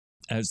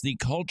as the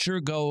culture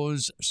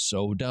goes,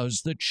 so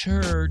does the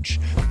church.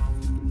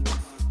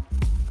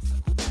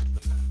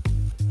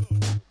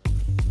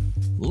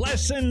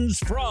 Lessons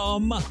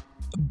from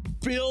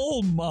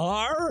Bill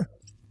Maher.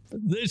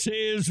 This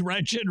is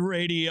Wretched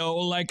Radio,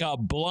 like a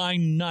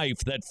blind knife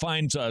that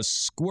finds a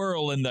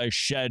squirrel in the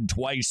shed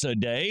twice a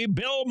day.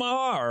 Bill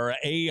Maher,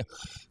 a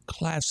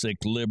classic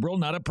liberal,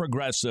 not a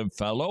progressive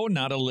fellow,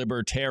 not a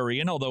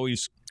libertarian, although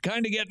he's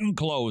kind of getting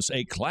close.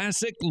 A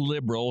classic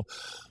liberal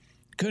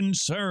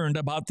concerned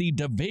about the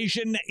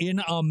division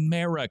in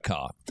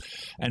America.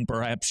 And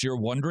perhaps you're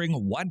wondering,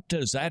 what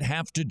does that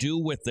have to do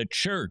with the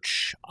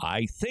church?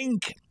 I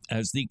think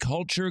as the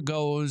culture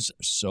goes,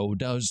 so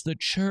does the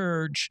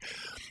church.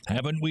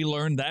 Haven't we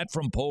learned that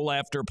from poll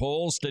after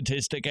poll,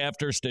 statistic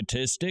after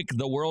statistic?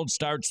 The world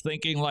starts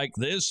thinking like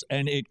this,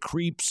 and it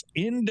creeps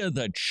into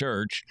the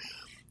church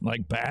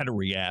like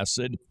battery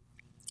acid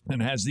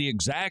and has the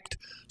exact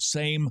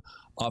same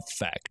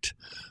effect.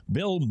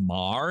 Bill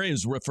Maher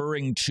is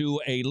referring to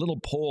a little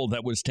poll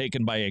that was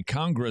taken by a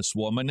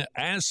congresswoman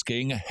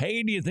asking,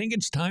 hey, do you think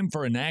it's time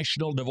for a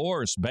national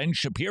divorce? Ben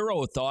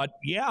Shapiro thought,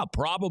 yeah,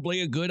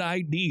 probably a good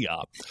idea.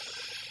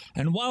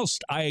 And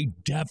whilst I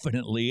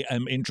definitely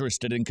am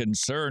interested and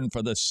concerned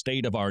for the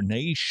state of our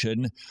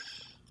nation,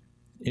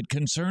 it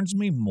concerns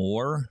me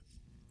more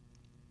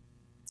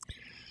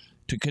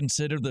to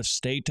consider the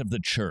state of the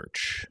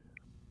church.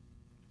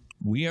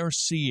 We are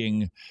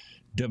seeing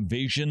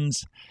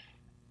divisions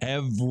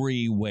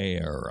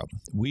everywhere.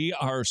 We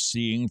are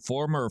seeing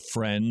former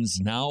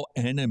friends, now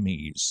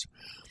enemies.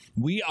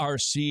 We are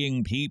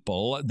seeing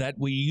people that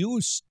we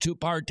used to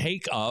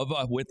partake of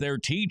with their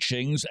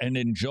teachings and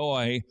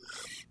enjoy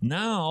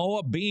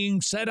now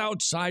being set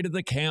outside of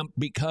the camp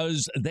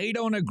because they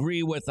don't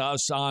agree with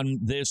us on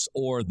this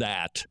or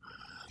that.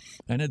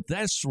 And at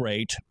this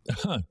rate,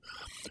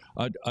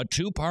 a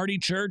two-party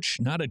church,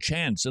 not a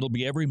chance. It'll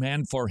be every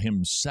man for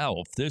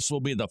himself. This will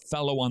be the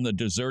fellow on the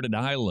deserted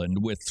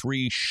island with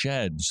 3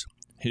 sheds,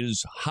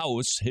 his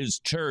house, his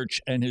church,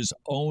 and his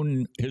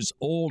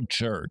old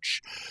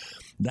church.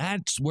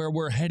 That's where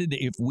we're headed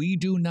if we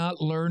do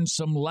not learn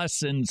some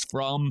lessons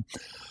from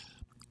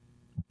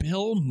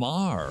Bill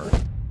Maher.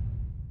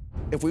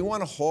 If we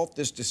want to halt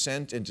this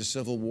descent into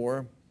civil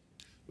war,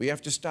 we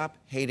have to stop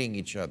hating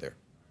each other.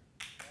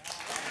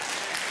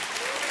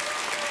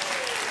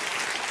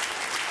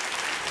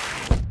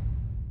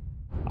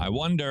 I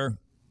wonder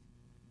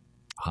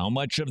how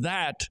much of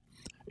that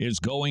is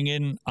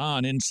going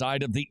on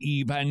inside of the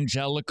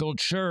evangelical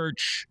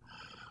church,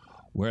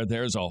 where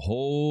there's a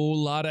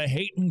whole lot of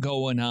hating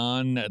going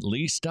on, at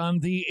least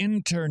on the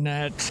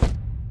internet.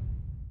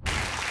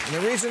 And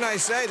the reason I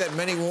say that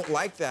many won't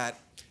like that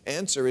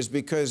answer is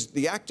because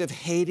the act of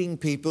hating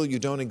people you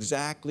don't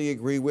exactly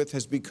agree with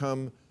has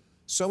become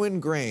so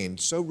ingrained,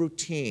 so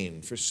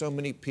routine for so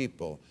many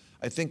people.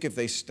 I think if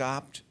they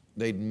stopped,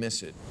 they'd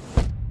miss it.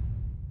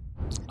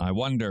 I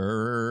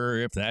wonder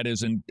if that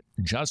isn't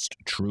just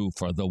true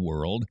for the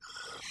world,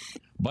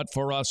 but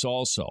for us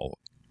also.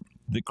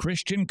 The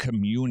Christian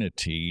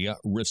community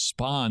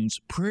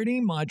responds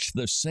pretty much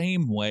the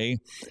same way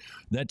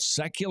that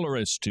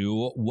secularists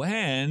do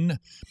when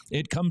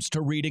it comes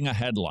to reading a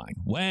headline,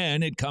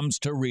 when it comes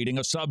to reading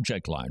a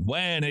subject line,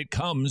 when it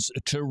comes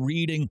to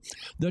reading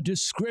the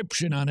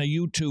description on a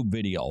YouTube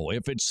video.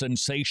 If it's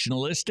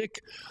sensationalistic,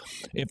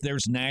 if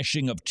there's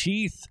gnashing of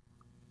teeth,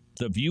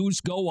 the views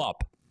go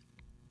up.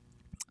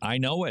 I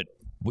know it.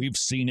 We've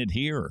seen it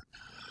here.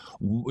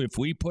 If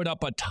we put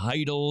up a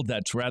title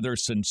that's rather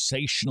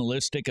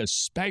sensationalistic,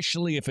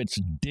 especially if it's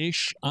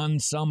dish on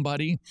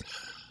somebody,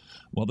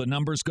 well, the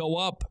numbers go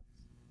up.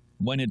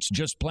 When it's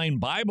just plain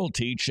Bible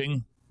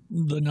teaching,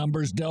 the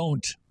numbers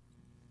don't.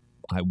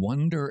 I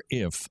wonder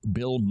if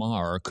Bill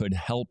Maher could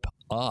help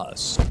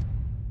us.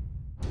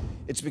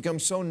 It's become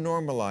so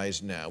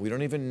normalized now, we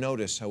don't even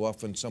notice how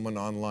often someone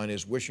online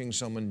is wishing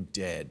someone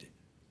dead.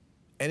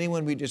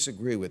 Anyone we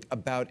disagree with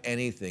about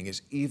anything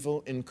is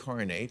evil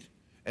incarnate,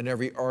 and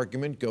every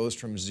argument goes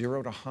from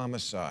 0 to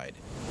homicide.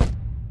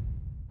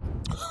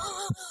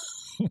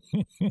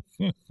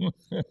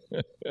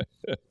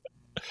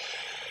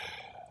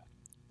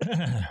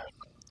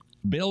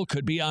 Bill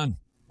could be on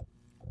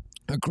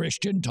a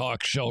Christian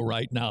talk show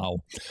right now.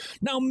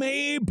 Now,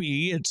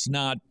 maybe it's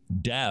not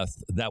death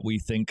that we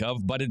think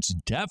of, but it's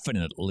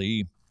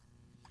definitely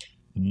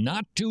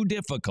not too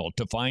difficult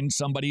to find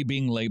somebody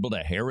being labeled a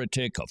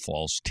heretic, a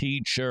false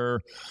teacher.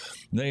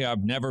 They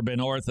have never been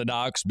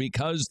orthodox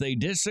because they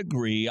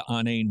disagree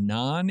on a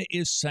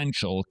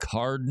non-essential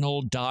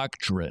cardinal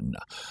doctrine.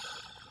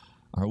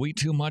 Are we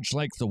too much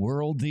like the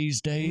world these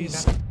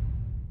days?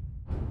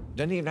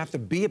 Doesn't even have to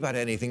be about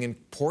anything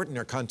important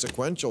or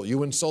consequential.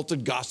 You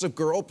insulted Gossip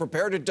Girl,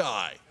 prepare to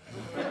die.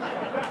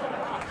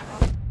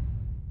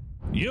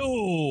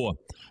 You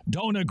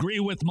don't agree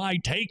with my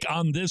take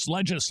on this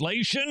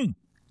legislation?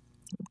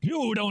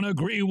 You don't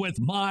agree with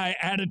my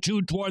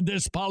attitude toward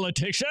this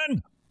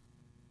politician?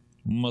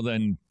 Well,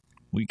 then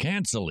we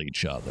cancel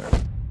each other.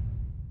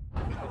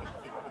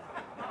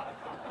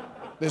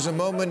 There's a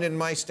moment in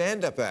my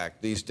stand-up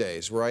act these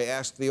days where I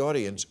ask the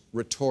audience,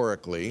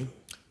 rhetorically,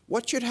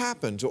 what should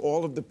happen to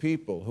all of the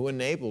people who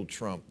enabled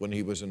Trump when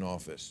he was in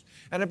office?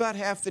 And about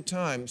half the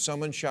time,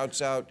 someone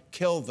shouts out,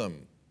 kill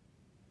them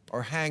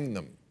or hang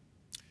them.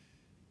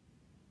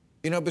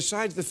 You know,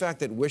 besides the fact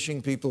that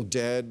wishing people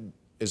dead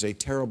is a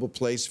terrible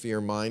place for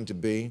your mind to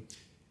be,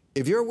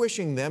 if you're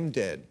wishing them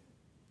dead,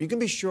 you can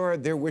be sure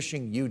they're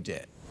wishing you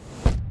dead.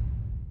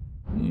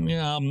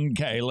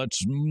 Okay,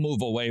 let's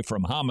move away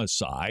from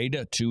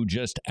homicide to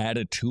just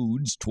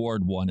attitudes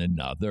toward one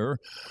another.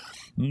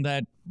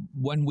 That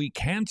when we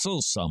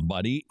cancel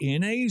somebody,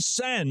 in a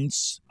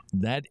sense,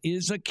 that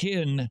is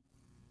akin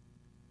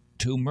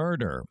to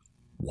murder.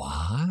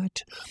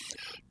 What?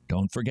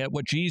 Don't forget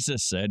what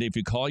Jesus said. If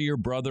you call your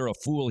brother a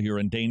fool, you're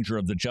in danger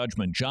of the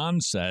judgment.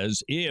 John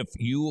says, if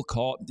you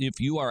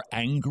are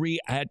angry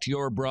at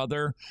your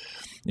brother,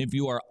 if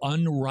you are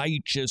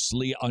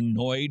unrighteously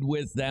annoyed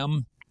with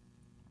them,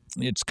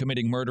 it's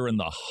committing murder in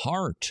the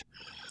heart.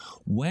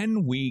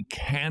 When we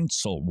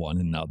cancel one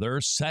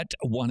another, set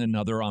one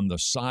another on the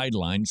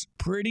sidelines,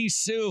 pretty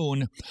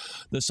soon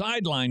the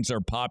sidelines are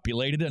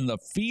populated and the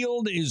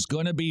field is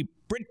going to be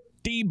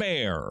pretty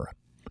bare.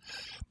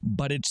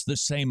 But it's the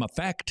same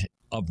effect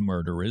of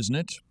murder, isn't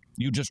it?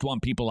 You just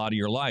want people out of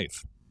your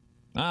life.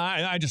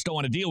 I just don't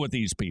want to deal with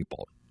these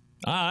people.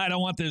 I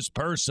don't want this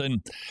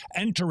person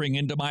entering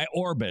into my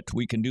orbit.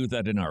 We can do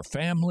that in our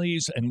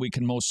families, and we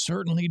can most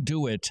certainly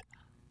do it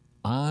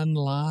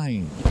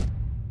online.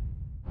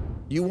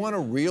 You want a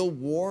real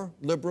war,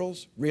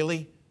 liberals?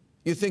 Really?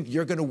 You think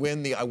you're going to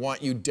win the I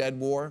want you dead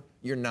war?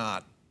 You're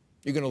not.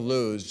 You're going to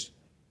lose.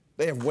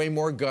 They have way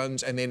more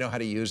guns, and they know how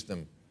to use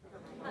them.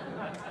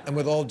 And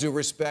with all due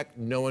respect,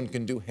 no one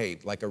can do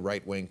hate like a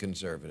right-wing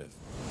conservative.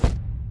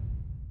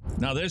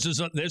 Now, this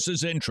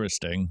is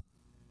interesting.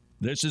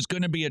 This is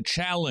going to be a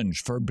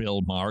challenge for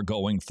Bill Maher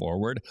going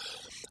forward.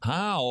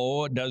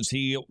 How does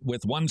he,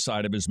 with one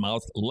side of his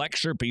mouth,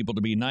 lecture people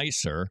to be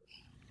nicer,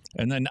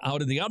 and then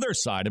out of the other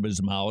side of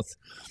his mouth,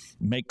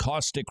 make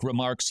caustic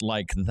remarks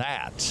like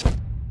that?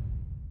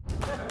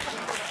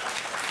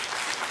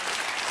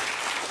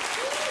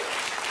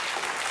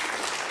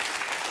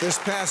 This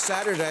past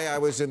Saturday, I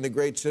was in the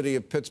great city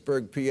of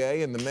Pittsburgh, PA,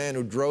 and the man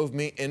who drove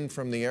me in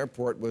from the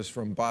airport was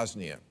from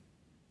Bosnia.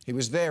 He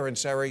was there in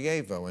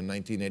Sarajevo in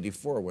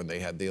 1984 when they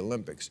had the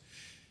Olympics.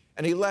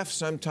 And he left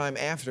sometime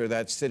after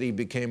that city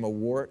became a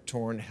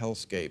war-torn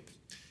hellscape.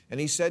 And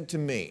he said to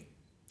me,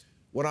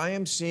 what I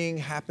am seeing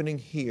happening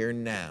here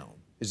now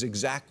is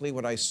exactly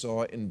what I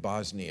saw in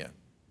Bosnia.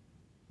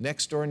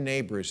 Next-door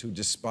neighbors who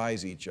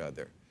despise each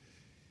other.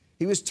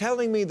 He was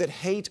telling me that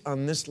hate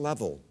on this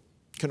level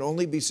can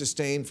only be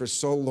sustained for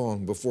so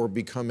long before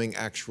becoming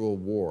actual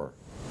war.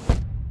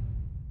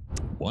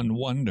 One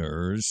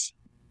wonders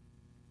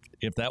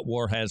if that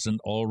war hasn't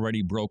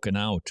already broken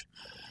out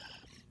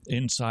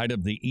inside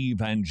of the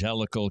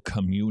evangelical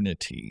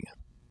community.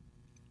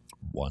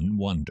 One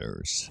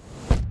wonders.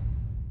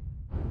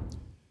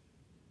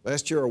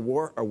 Last year,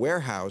 a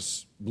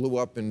warehouse blew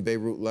up in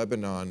Beirut,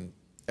 Lebanon.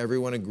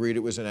 Everyone agreed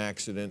it was an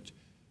accident.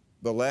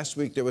 But last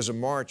week, there was a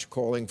march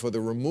calling for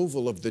the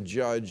removal of the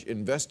judge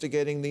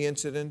investigating the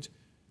incident,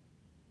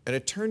 and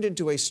it turned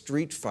into a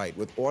street fight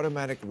with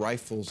automatic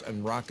rifles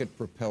and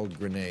rocket-propelled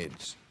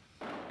grenades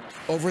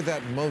over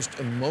that most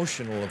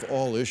emotional of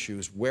all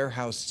issues,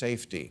 warehouse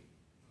safety.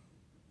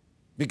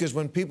 Because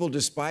when people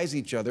despise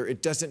each other,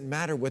 it doesn't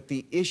matter what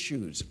the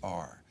issues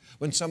are.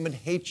 When someone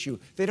hates you,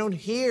 they don't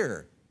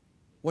hear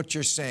what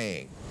you're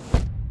saying.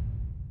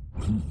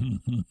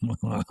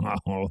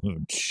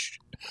 Ouch.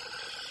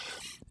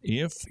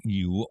 If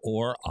you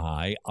or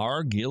I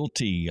are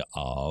guilty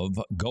of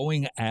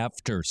going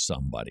after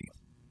somebody,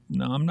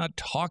 now I'm not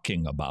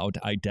talking about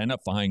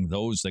identifying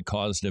those that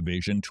cause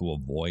division to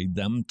avoid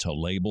them, to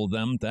label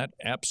them. That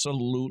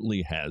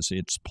absolutely has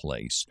its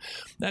place.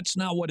 That's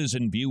not what is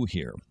in view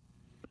here.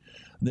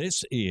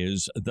 This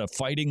is the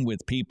fighting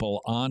with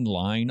people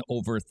online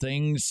over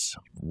things.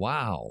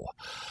 Wow.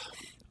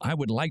 I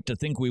would like to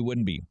think we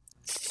wouldn't be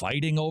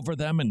fighting over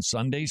them in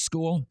Sunday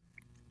school,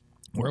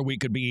 where we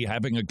could be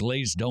having a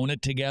glazed donut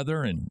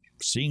together and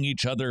seeing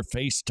each other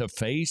face to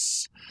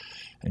face.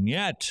 And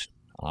yet,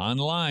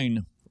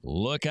 online,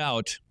 look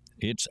out,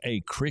 it's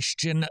a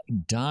Christian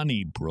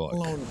Donnybrook.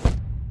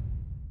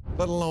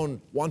 Let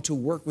alone want to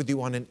work with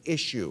you on an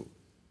issue.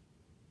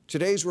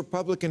 Today's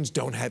Republicans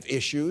don't have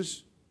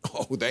issues.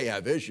 Oh, they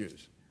have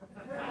issues.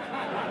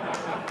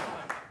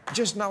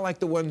 Just not like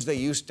the ones they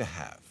used to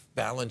have.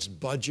 Balanced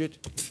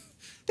budget.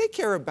 They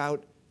care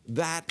about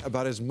that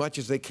about as much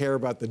as they care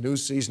about the new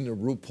season of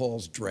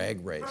RuPaul's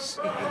Drag Race.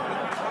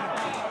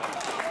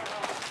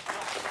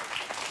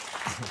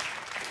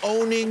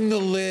 Owning the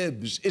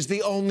libs is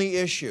the only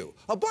issue.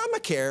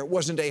 Obamacare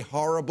wasn't a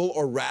horrible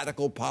or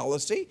radical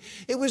policy.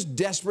 It was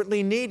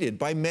desperately needed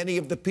by many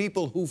of the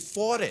people who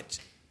fought it.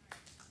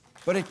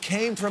 But it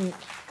came from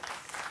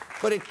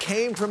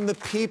the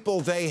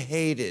people they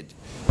hated.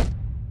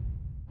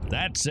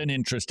 That's an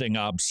interesting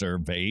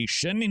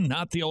observation.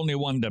 Not the only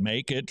one to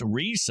make it.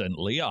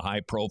 Recently, a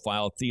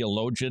high-profile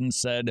theologian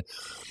said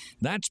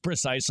that's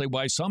precisely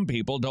why some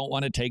people don't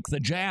want to take the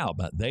jab.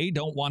 They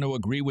don't want to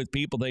agree with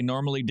people they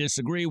normally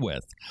disagree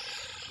with.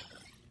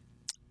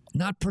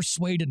 Not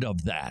persuaded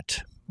of that,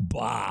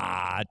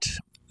 but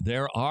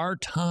there are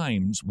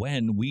times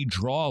when we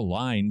draw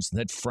lines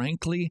that,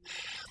 frankly,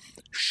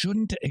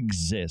 shouldn't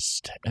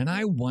exist. And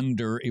I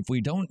wonder if we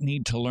don't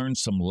need to learn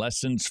some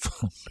lessons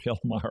from Bill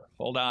Maher.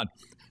 Hold on.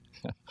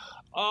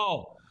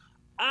 Oh,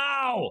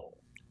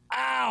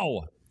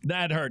 ow,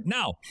 that hurt.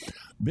 Now,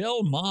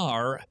 Bill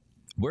Maher,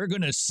 we're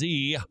going to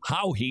see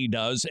how he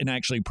does in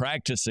actually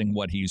practicing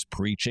what he's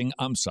preaching.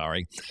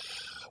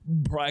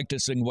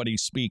 Practicing what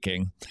he's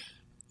speaking,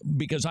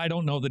 because I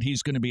don't know that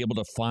he's going to be able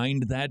to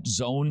find that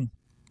zone.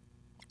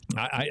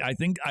 I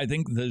think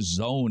the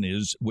zone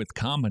is with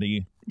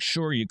comedy.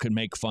 Sure, you could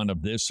make fun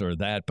of this or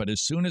that, but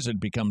as soon as it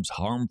becomes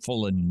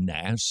harmful and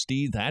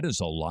nasty, that is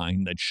a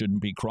line that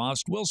shouldn't be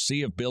crossed. We'll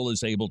see if Bill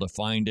is able to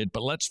find it,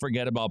 but let's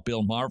forget about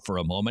Bill Maher for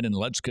a moment and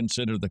let's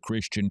consider the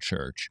Christian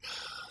church.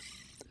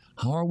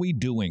 How are we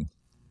doing?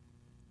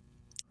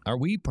 Are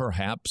we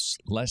perhaps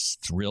less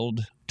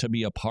thrilled to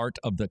be a part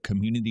of the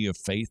community of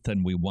faith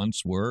than we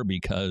once were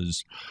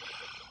because,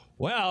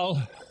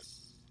 well,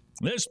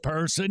 this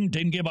person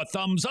didn't give a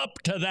thumbs up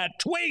to that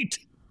tweet?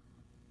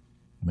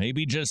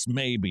 Maybe, just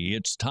maybe,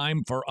 it's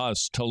time for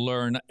us to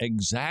learn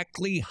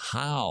exactly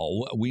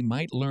how we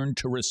might learn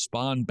to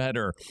respond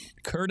better.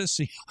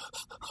 Courtesy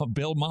of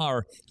Bill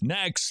Maher,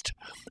 next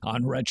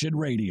on Wretched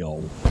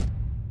Radio.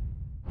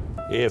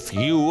 If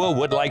you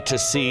would like to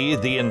see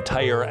the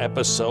entire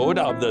episode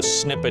of the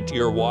snippet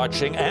you're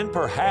watching and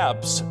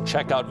perhaps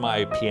check out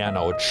my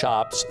piano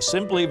chops,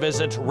 simply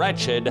visit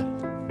wretched.org.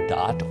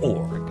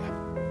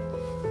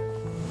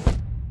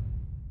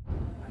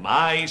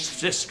 My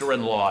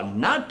sister-in-law,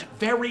 not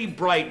very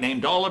bright,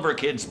 named all of her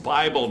kids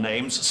Bible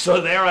names,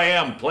 so there I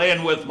am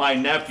playing with my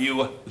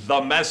nephew, The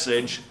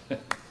Message.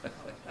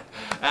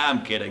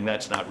 I'm kidding,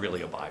 that's not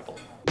really a Bible.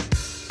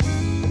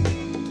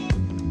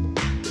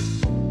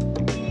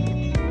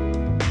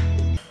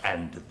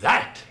 And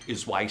that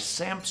is why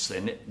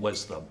Samson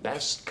was the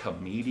best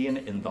comedian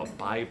in the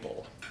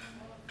Bible.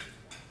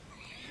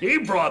 He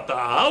brought the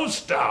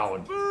house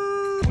down.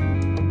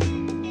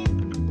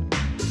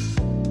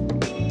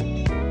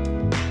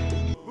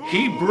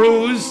 He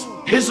brews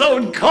his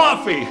own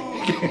coffee.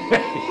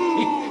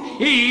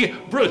 he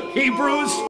brews